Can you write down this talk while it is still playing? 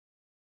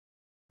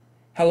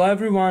Hello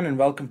everyone and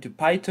welcome to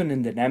Python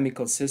and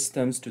Dynamical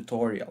Systems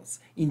tutorials.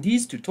 In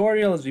these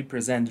tutorials we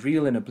present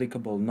real and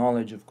applicable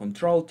knowledge of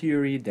control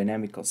theory,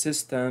 dynamical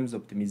systems,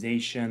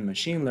 optimization,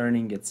 machine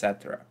learning,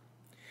 etc.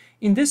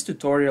 In this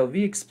tutorial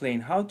we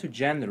explain how to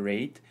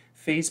generate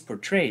phase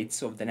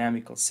portraits of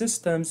dynamical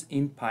systems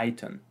in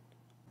Python.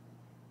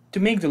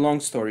 To make the long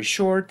story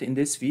short, in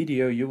this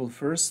video you will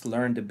first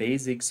learn the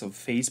basics of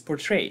phase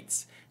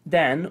portraits.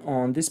 Then,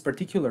 on this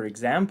particular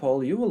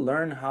example, you will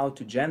learn how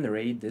to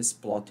generate this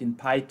plot in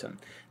Python.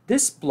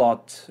 This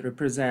plot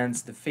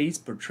represents the phase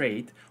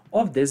portrait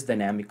of this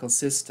dynamical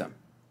system.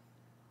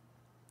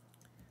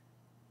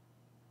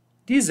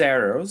 These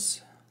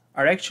arrows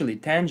are actually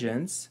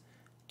tangents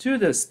to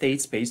the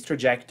state space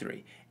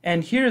trajectory.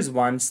 And here is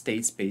one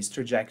state space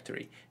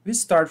trajectory. We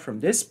start from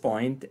this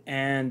point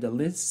and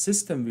the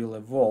system will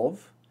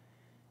evolve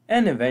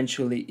and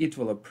eventually it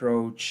will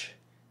approach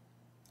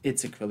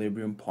its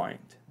equilibrium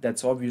point.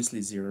 That's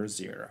obviously 0,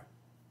 0.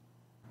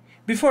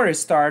 Before I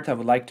start, I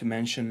would like to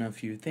mention a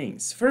few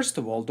things. First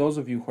of all, those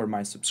of you who are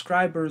my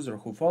subscribers or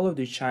who follow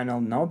this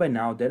channel know by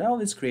now that I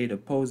always create a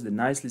post that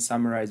nicely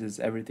summarizes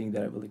everything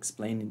that I will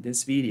explain in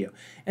this video,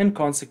 and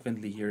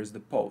consequently here is the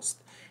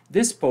post.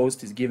 This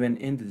post is given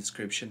in the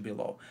description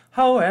below.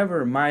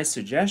 However, my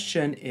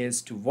suggestion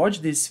is to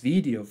watch this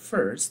video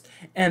first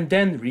and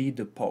then read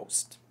the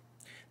post.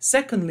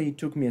 Secondly, it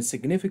took me a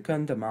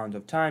significant amount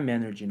of time,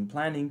 energy, and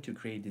planning to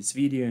create this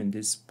video and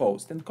this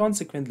post, and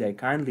consequently I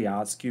kindly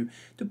ask you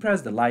to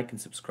press the like and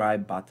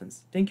subscribe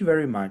buttons. Thank you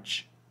very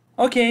much.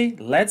 Okay,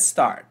 let's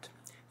start.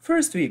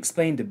 First we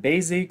explain the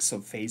basics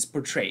of phase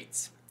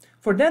portraits.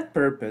 For that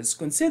purpose,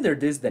 consider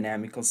this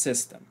dynamical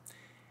system.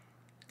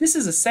 This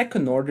is a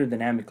second-order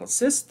dynamical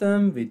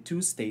system with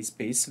two state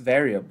space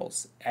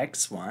variables,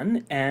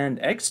 x1 and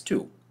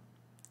x2.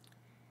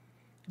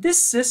 This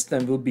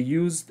system will be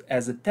used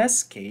as a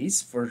test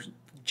case for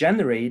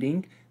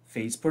generating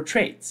phase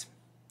portraits.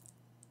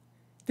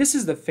 This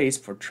is the phase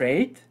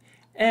portrait,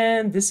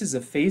 and this is a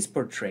phase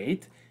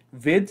portrait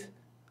with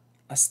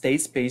a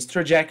state space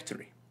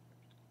trajectory.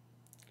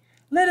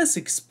 Let us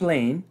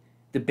explain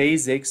the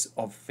basics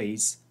of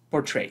phase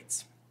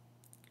portraits.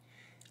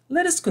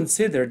 Let us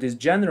consider this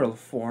general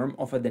form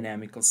of a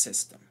dynamical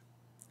system.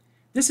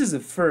 This is the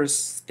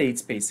first state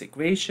space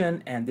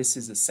equation and this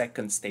is the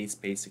second state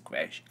space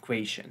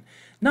equation.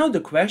 Now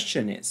the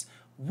question is,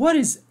 what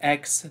is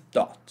x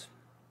dot?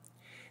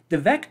 The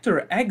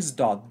vector x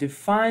dot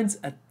defines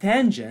a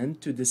tangent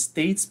to the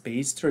state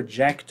space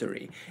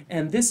trajectory,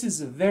 and this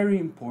is a very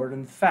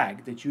important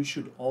fact that you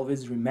should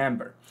always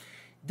remember.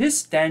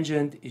 This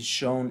tangent is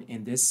shown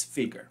in this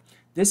figure.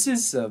 This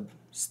is a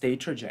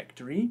state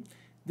trajectory,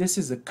 this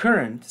is the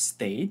current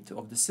state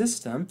of the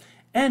system,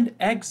 and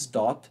x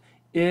dot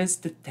is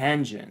the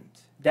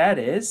tangent. That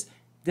is,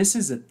 this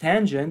is a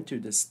tangent to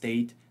the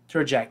state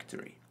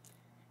trajectory.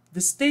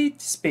 The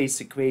state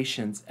space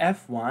equations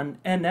f1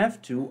 and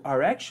f2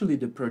 are actually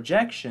the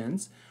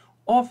projections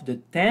of the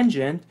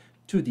tangent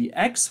to the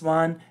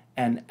x1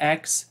 and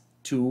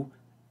x2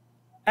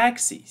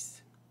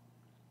 axes.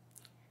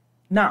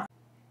 Now,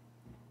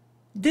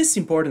 this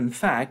important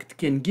fact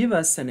can give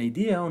us an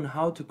idea on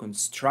how to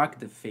construct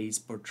the phase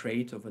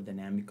portrait of a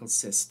dynamical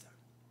system.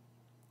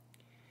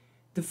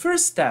 The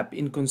first step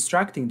in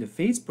constructing the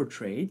phase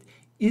portrait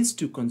is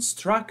to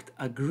construct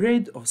a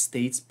grid of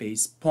state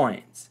space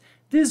points.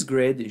 This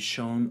grid is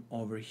shown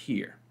over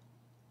here.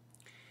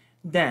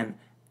 Then,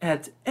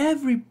 at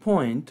every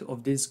point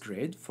of this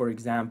grid, for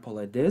example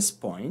at this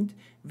point,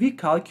 we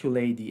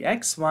calculate the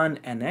x1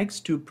 and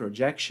x2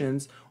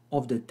 projections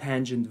of the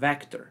tangent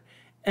vector.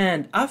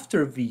 And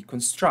after we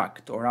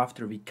construct or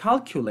after we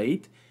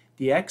calculate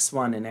the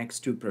x1 and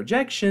x2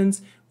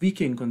 projections, we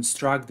can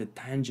construct the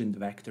tangent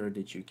vector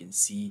that you can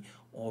see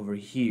over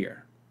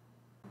here.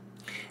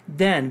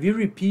 Then we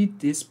repeat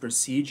this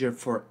procedure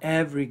for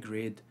every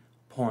grid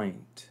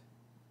point.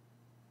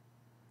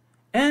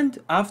 And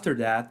after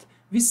that,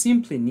 we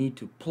simply need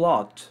to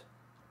plot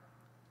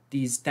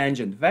these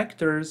tangent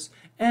vectors,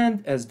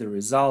 and as the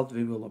result,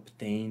 we will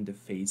obtain the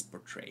phase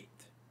portrait.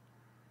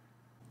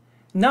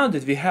 Now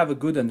that we have a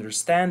good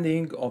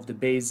understanding of the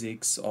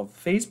basics of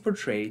phase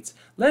portraits,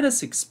 let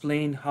us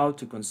explain how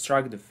to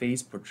construct the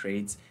phase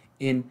portraits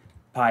in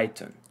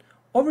Python.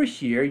 Over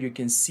here you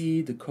can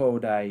see the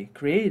code I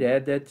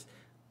created that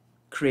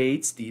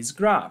creates these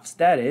graphs.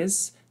 That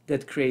is,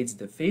 that creates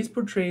the phase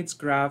portraits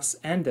graphs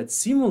and that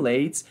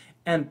simulates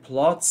and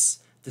plots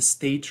the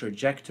state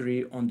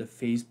trajectory on the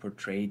phase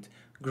portrait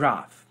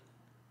graph.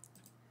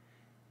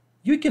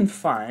 You can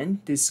find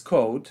this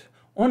code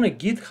on a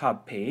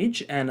GitHub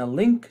page, and a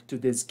link to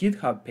this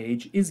GitHub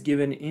page is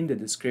given in the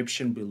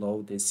description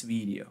below this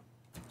video.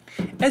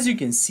 As you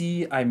can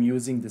see, I'm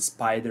using the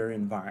spider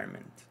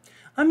environment.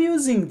 I'm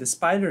using the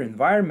spider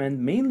environment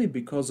mainly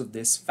because of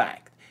this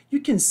fact. You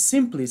can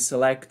simply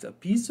select a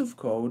piece of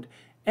code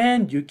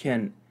and you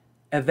can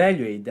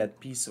evaluate that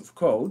piece of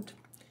code.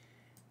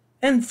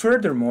 And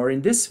furthermore,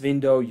 in this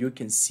window you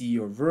can see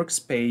your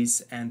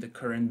workspace and the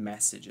current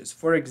messages.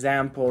 For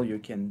example, you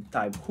can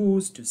type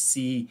whos to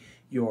see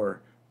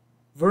your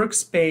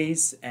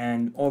workspace,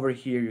 and over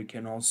here you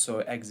can also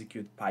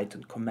execute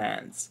Python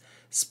commands.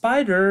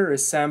 Spider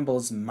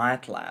resembles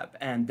MATLAB,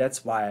 and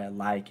that's why I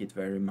like it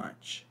very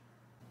much.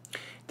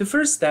 The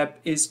first step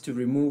is to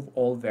remove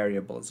all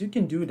variables. You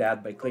can do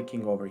that by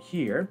clicking over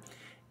here,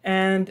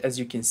 and as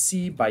you can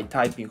see by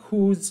typing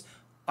whos,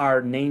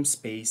 our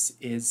namespace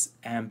is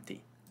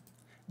empty.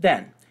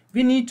 Then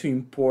we need to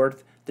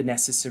import the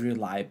necessary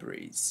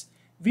libraries.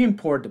 We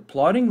import the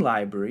plotting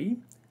library,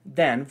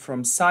 then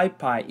from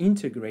scipy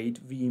integrate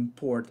we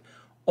import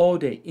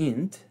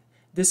odeint.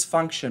 This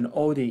function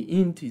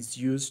odeint is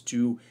used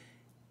to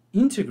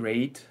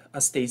integrate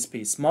a state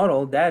space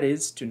model, that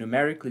is, to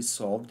numerically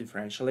solve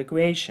differential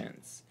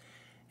equations.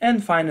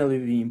 And finally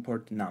we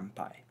import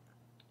numpy.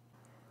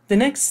 The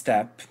next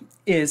step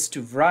is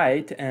to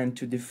write and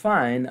to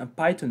define a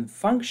Python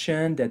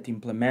function that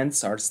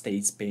implements our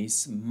state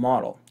space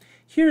model.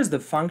 Here's the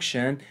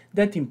function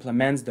that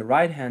implements the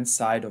right-hand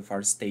side of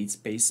our state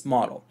space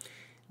model.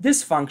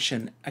 This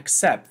function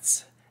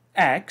accepts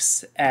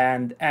x,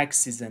 and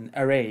x is an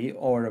array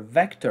or a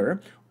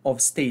vector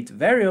of state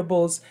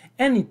variables,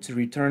 and it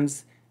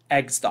returns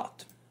x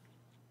dot.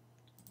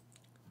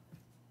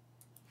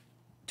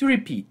 To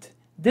repeat,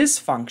 this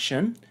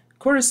function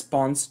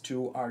corresponds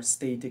to our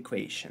state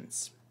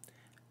equations.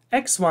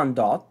 x1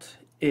 dot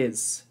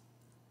is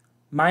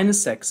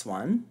minus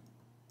x1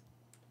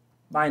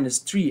 minus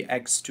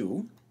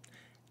 3x2,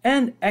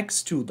 and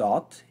x2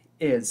 dot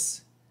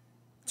is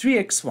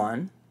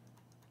 3x1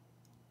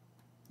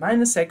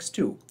 minus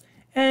x2.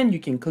 And you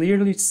can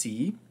clearly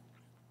see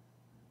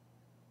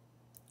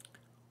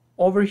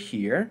over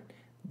here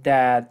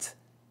that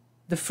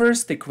the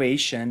first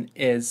equation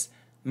is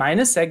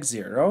minus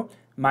x0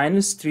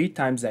 minus 3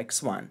 times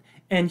x1.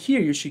 And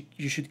here you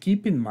should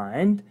keep in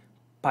mind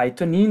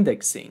Python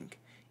indexing.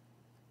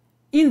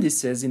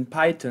 Indices in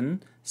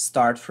Python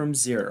start from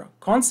 0.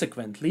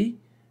 Consequently,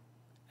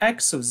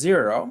 x of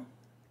 0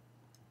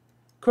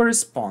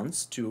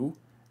 corresponds to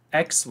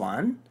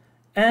x1,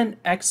 and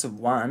x of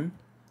 1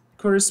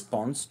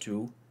 corresponds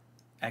to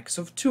x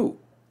of 2.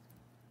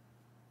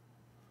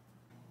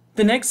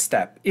 The next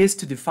step is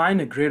to define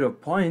a grid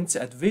of points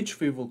at which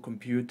we will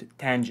compute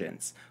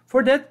tangents.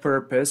 For that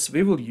purpose,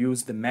 we will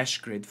use the mesh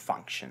grid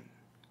function.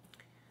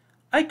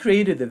 I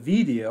created a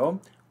video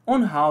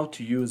on how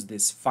to use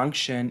this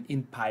function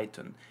in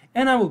Python,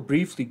 and I will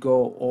briefly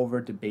go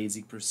over the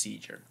basic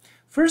procedure.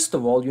 First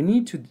of all, you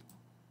need to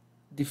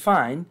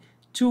define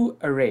two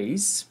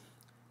arrays,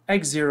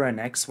 x0 and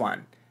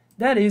x1.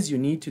 That is, you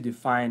need to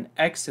define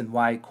x and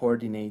y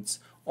coordinates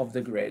of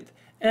the grid.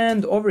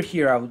 And over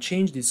here I will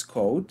change this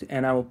code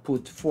and I will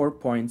put 4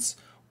 points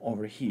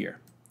over here.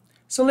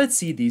 So let's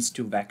see these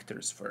two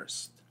vectors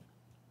first.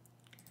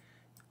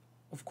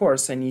 Of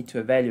course, I need to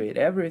evaluate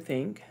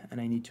everything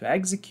and I need to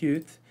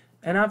execute,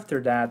 and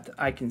after that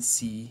I can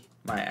see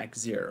my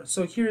x0.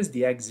 So here's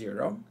the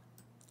x0.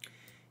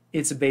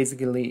 It's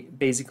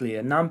basically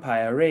a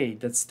numpy array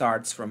that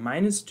starts from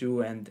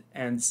 -2 and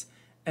ends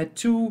at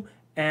 2,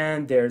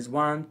 and there's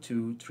 1,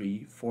 2,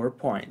 3, 4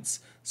 points.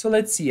 So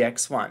let's see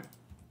x1.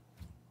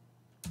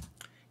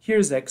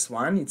 Here's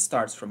x1. It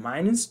starts from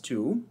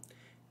 -2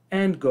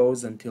 and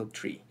goes until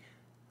 3.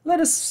 Let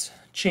us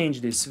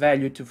change this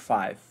value to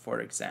 5,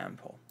 for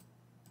example,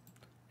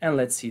 and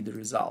let's see the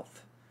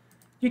result.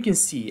 You can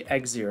see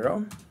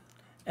x0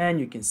 and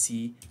you can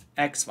see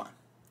x1.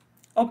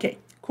 Okay,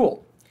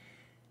 cool.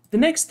 The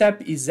next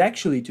step is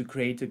actually to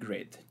create a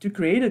grid. To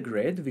create a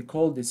grid, we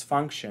call this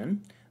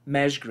function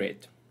mesh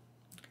grid.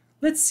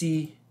 Let's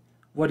see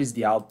what is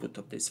the output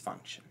of this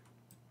function.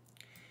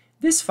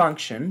 This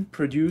function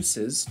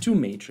produces two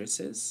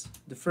matrices.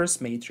 The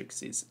first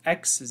matrix is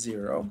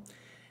x0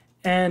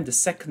 and the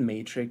second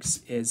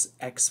matrix is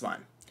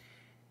x1.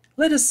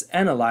 Let us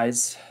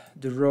analyze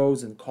the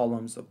rows and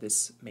columns of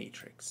this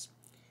matrix.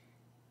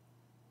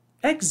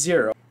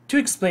 x0, to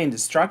explain the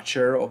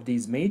structure of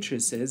these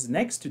matrices,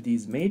 next to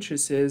these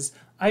matrices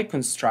I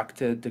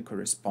constructed the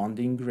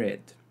corresponding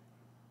grid.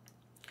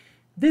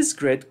 This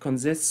grid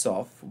consists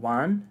of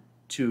 1,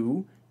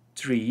 2,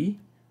 3,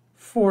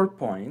 4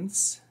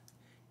 points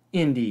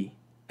in the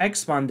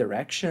x1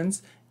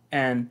 directions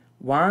and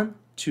 1,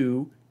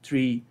 2,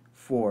 3,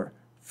 4,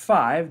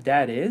 5,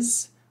 that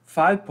is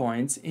 5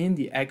 points in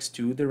the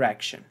x2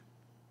 direction.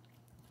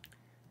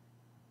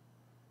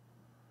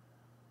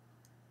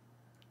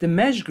 The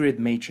mesh grid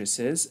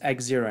matrices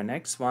x0 and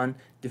x1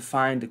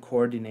 define the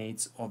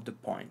coordinates of the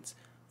points.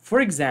 For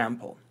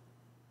example,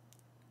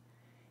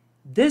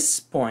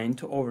 this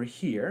point over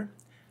here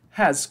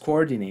has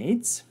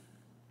coordinates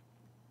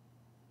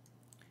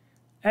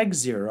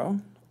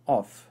x0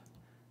 of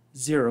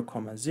 0,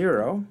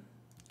 0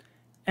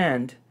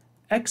 and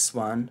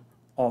x1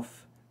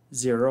 of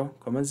 0,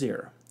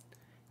 0.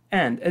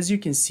 And as you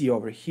can see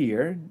over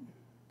here,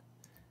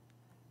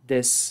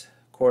 this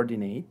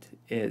coordinate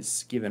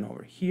is given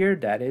over here,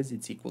 that is,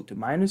 it's equal to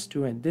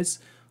 -2, and this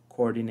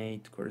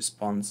coordinate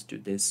corresponds to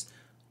this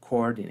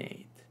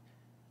coordinate.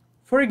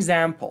 For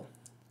example,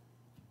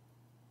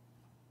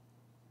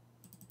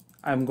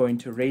 I'm going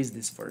to erase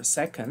this for a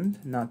second,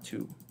 not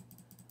to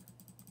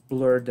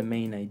blur the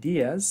main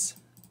ideas.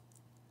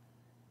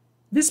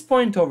 This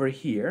point over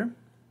here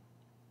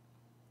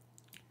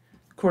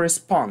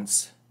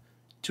corresponds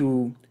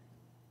to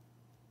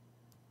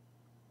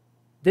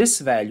this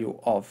value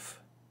of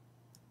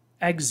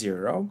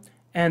x0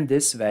 and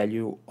this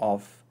value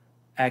of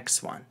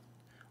x1.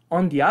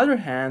 On the other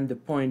hand, the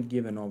point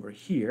given over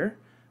here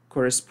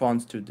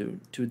corresponds to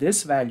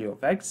this value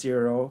of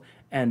x0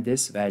 and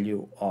this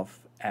value of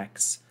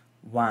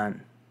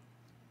x1.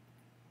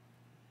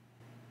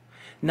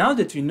 Now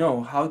that we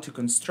know how to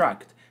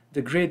construct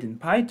the grid in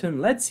Python,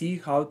 let's see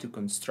how to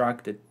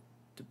construct the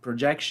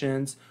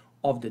projections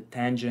of the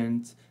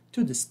tangent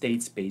to the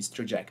state space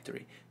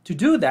trajectory. To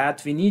do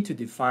that, we need to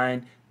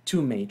define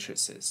two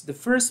matrices. The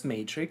first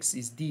matrix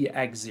is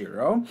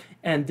dx0,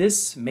 and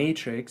this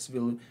matrix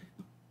will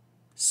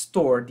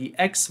store the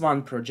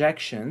x1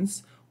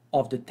 projections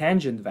of the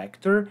tangent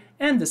vector,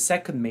 and the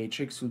second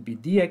matrix will be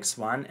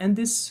dx1, and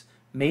this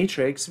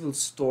matrix will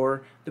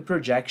store the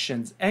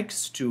projections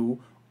x2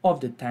 of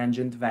the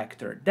tangent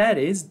vector. That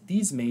is,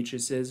 these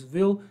matrices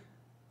will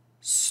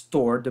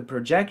store the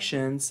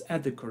projections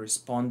at the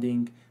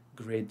corresponding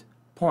grid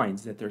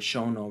points that are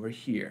shown over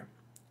here.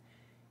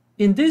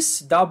 In this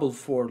double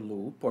for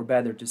loop, or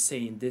better to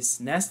say in this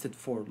nested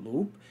for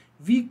loop,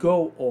 we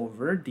go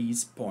over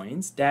these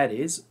points, that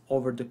is,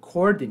 over the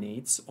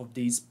coordinates of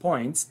these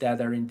points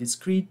that are in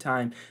discrete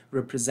time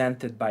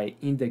represented by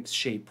index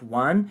shape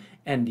 1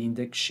 and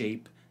index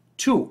shape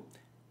 2.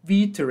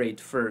 We iterate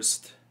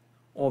first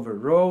over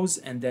rows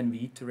and then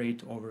we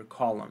iterate over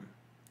column.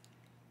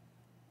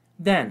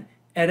 Then,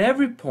 at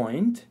every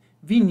point,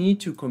 we need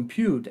to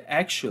compute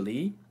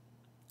actually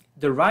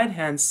the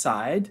right-hand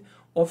side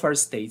of our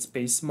state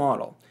space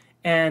model.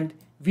 And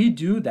we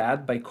do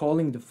that by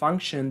calling the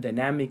function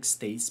dynamic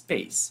state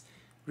space.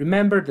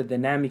 Remember, the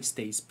dynamic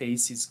state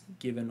space is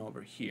given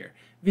over here.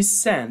 We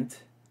send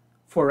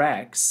for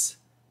x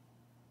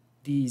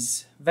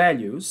these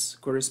values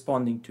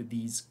corresponding to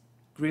these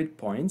grid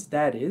points,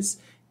 that is,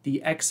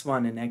 the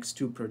x1 and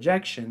x2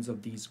 projections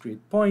of these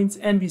grid points,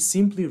 and we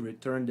simply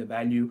return the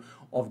value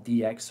of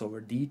dx over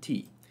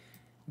dt.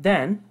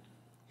 Then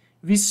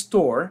we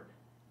store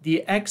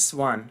the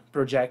x1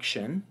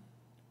 projection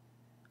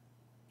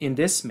in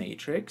this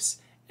matrix,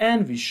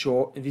 and we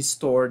store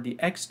the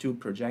x2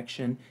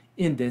 projection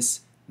in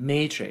this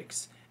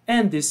matrix,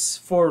 and this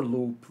for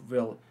loop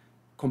will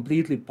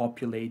completely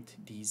populate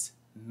these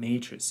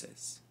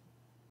matrices.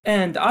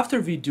 And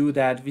after we do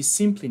that, we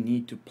simply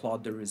need to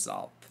plot the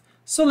result.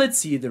 So let's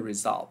see the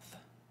result.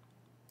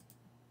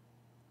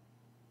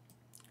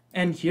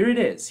 And here it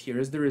is. Here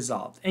is the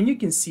result. And you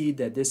can see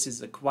that this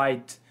is a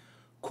quite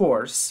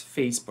coarse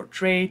phase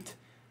portrait.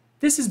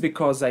 This is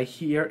because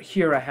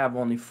here I have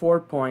only 4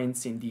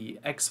 points in the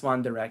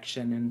x1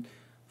 direction and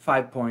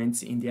 5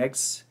 points in the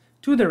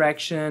x2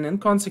 direction, and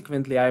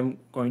consequently I'm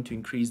going to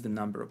increase the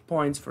number of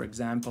points. For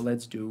example,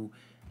 let's do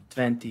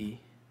 20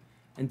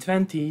 and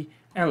 20,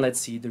 and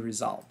let's see the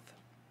result.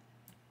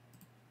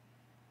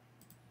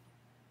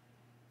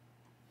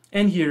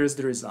 And here is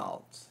the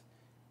result.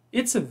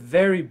 It's a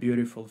very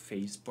beautiful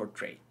phase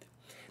portrait.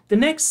 The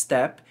next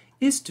step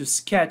is to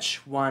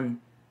sketch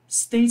one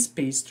state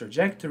space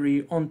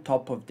trajectory on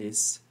top of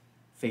this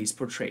phase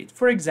portrait.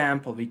 For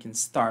example, we can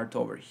start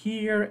over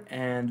here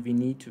and we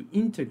need to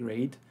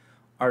integrate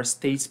our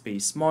state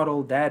space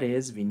model. That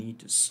is, we need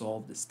to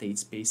solve the state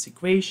space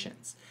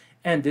equations.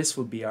 And this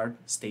will be our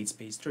state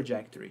space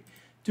trajectory.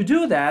 To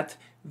do that,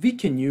 we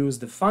can use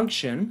the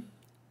function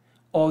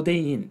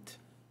odeint.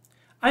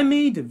 I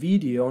made a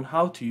video on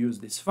how to use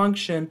this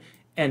function,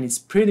 and it's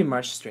pretty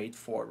much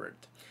straightforward.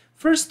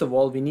 First of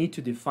all, we need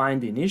to define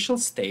the initial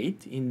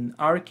state. In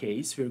our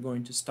case, we're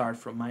going to start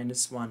from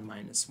 -1,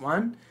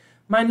 -1.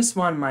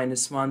 -1,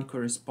 -1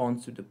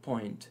 corresponds to the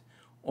point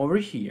over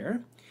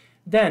here.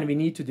 Then we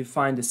need to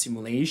define the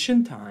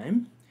simulation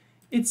time.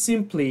 It's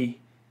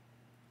simply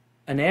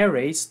an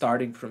array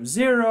starting from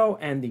 0,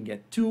 ending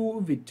at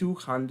 2 with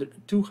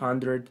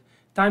 200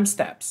 time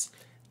steps.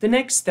 The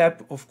next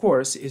step, of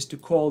course, is to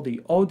call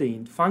the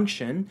odeint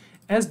function.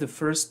 As the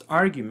first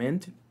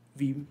argument,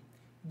 we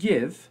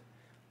give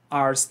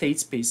our state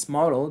space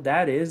model,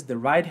 that is the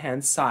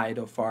right-hand side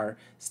of our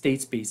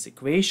state space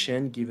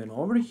equation given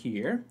over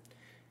here.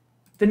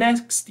 The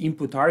next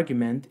input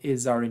argument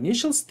is our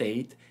initial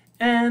state,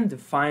 and the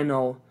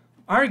final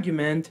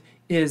argument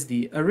is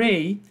the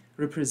array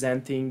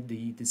representing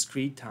the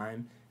discrete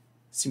time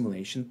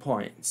simulation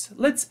points.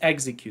 Let's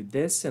execute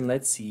this and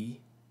let's see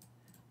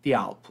the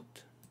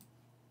output.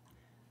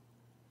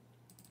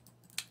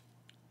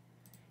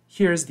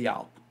 Here's the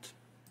output.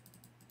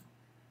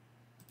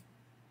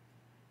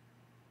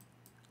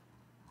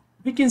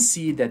 We can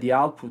see that the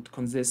output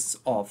consists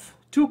of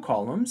two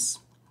columns.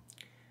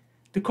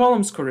 The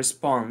columns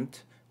correspond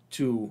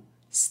to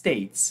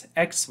states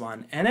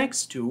x1 and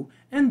x2,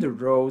 and the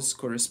rows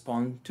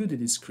correspond to the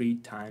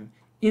discrete time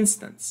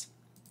instance.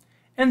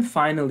 And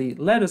finally,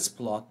 let us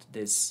plot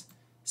this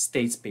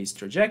state space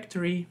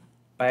trajectory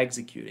by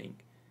executing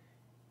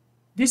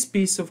this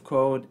piece of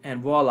code,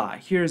 and voila,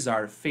 here's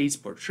our face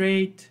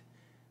portrait.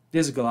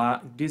 This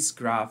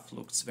graph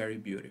looks very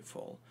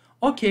beautiful.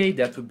 Okay,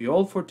 that would be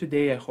all for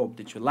today. I hope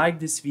that you liked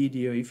this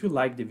video. If you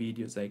like the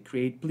videos I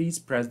create, please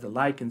press the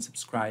like and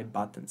subscribe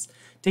buttons.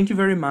 Thank you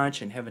very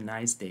much and have a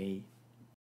nice day.